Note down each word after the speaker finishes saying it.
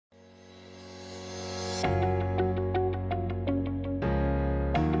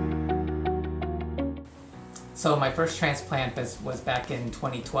So my first transplant was back in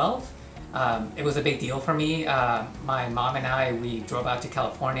 2012. It was a big deal for me. My mom and I, we drove out to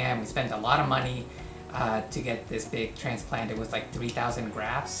California and we spent a lot of money to get this big transplant. It was like 3,000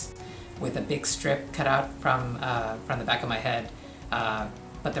 grafts with a big strip cut out from the back of my head.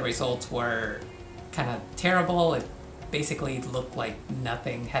 But the results were kind of terrible. It basically looked like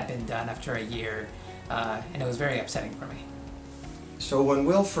nothing had been done after a year, and it was very upsetting for me. So when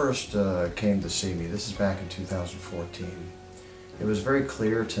Will first came to see me, this is back in 2014, it was very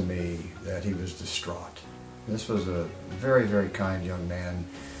clear to me that he was distraught. This was a very, very kind young man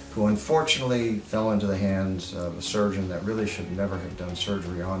who unfortunately fell into the hands of a surgeon that really should never have done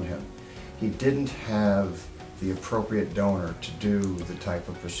surgery on him. He didn't have the appropriate donor to do the type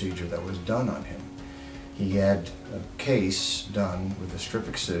of procedure that was done on him. He had a case done with a strip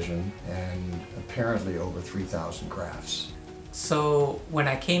excision and apparently over 3,000 grafts. So when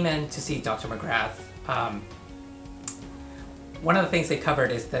I came in to see Dr. McGrath, one of the things they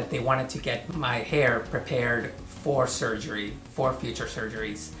covered is that they wanted to get my hair prepared for surgery, for future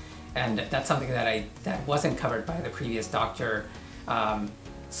surgeries. And that's something that wasn't covered by the previous doctor.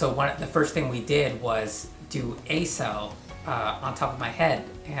 So the first thing we did was do ACell on top of my head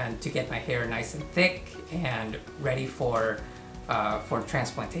and to get my hair nice and thick and ready for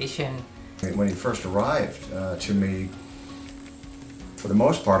transplantation. When he first arrived to me, for the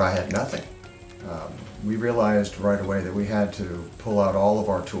most part, I had nothing. We realized right away that we had to pull out all of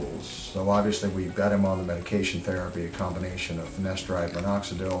our tools. So obviously we got him on the medication therapy, a combination of finasteride,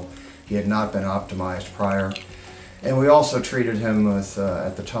 minoxidil. He had not been optimized prior. And we also treated him with,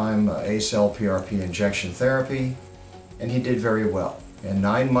 at the time, ACell PRP injection therapy, and he did very well. And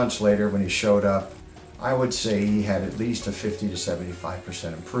 9 months later, when he showed up, I would say he had at least a 50 to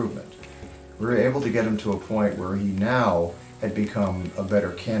 75% improvement. We were able to get him to a point where he now had become a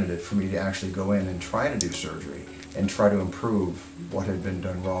better candidate for me to actually go in and try to do surgery and try to improve what had been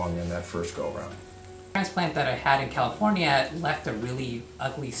done wrong in that first go-around. The transplant that I had in California left a really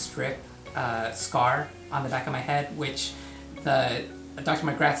ugly strip scar on the back of my head, which Dr.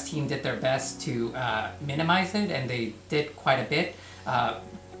 McGrath's team did their best to minimize it, and they did quite a bit.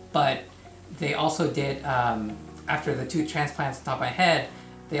 But they also did, after the 2 transplants on top of my head,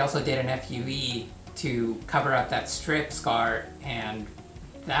 they also did an FUE to cover up that strip scar, and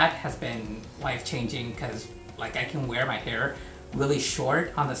that has been life-changing because like I can wear my hair really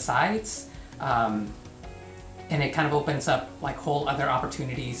short on the sides, and it kind of opens up like whole other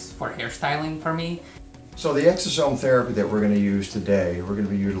opportunities for hairstyling for me. So the exosome therapy that we're going to use today, we're going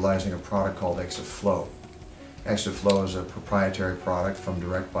to be utilizing a product called Exoflow. Exoflow is a proprietary product from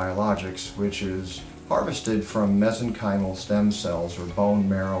Direct Biologics, which is harvested from mesenchymal stem cells or bone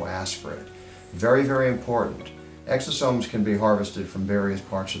marrow aspirate. Very, very important. Exosomes can be harvested from various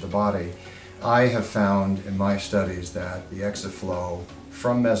parts of the body. I have found in my studies that the Exoflow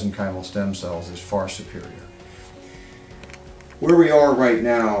from mesenchymal stem cells is far superior. Where we are right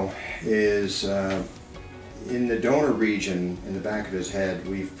now is in the donor region in the back of his head.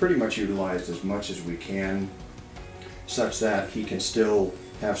 We've pretty much utilized as much as we can such that he can still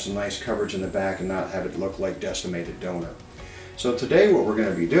have some nice coverage in the back and not have it look like decimated donor. So today what we're going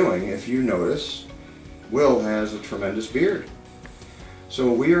to be doing, if you notice, Will has a tremendous beard.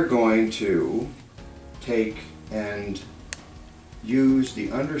 So we are going to take and use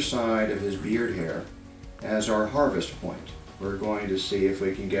the underside of his beard hair as our harvest point. We're going to see if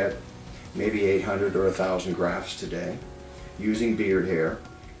we can get maybe 800 or 1,000 grafts today using beard hair,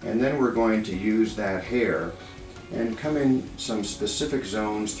 and then we're going to use that hair and come in some specific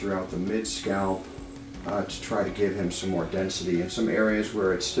zones throughout the mid-scalp to try to give him some more density in some areas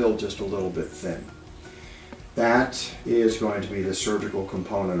where it's still just a little bit thin. That is going to be the surgical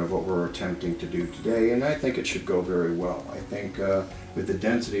component of what we're attempting to do today, and I think it should go very well. I think with the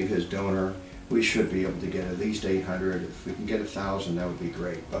density of his donor, we should be able to get at least 800. If we can get 1,000, that would be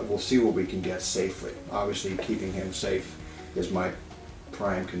great, but we'll see what we can get safely. Obviously, keeping him safe is my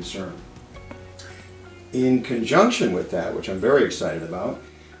prime concern. In conjunction with that, which I'm very excited about,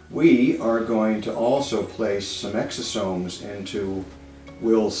 we are going to also place some exosomes into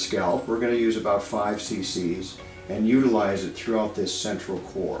Will's scalp. We're going to use about 5 cc's and utilize it throughout this central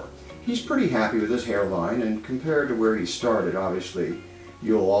core. He's pretty happy with his hairline, and compared to where he started, obviously,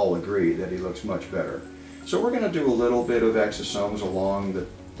 you'll all agree that he looks much better. So we're going to do a little bit of exosomes along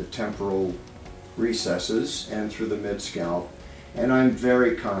the temporal recesses and through the mid-scalp, and I'm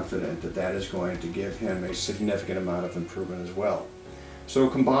very confident that that is going to give him a significant amount of improvement as well. So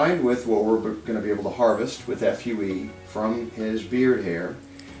combined with what we're going to be able to harvest with FUE from his beard hair,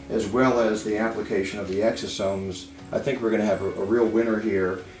 as well as the application of the exosomes, I think we're going to have a real winner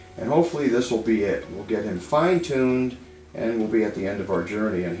here. And hopefully this will be it. We'll get him fine-tuned and we'll be at the end of our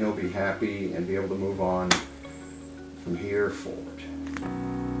journey, and he'll be happy and be able to move on from here forward.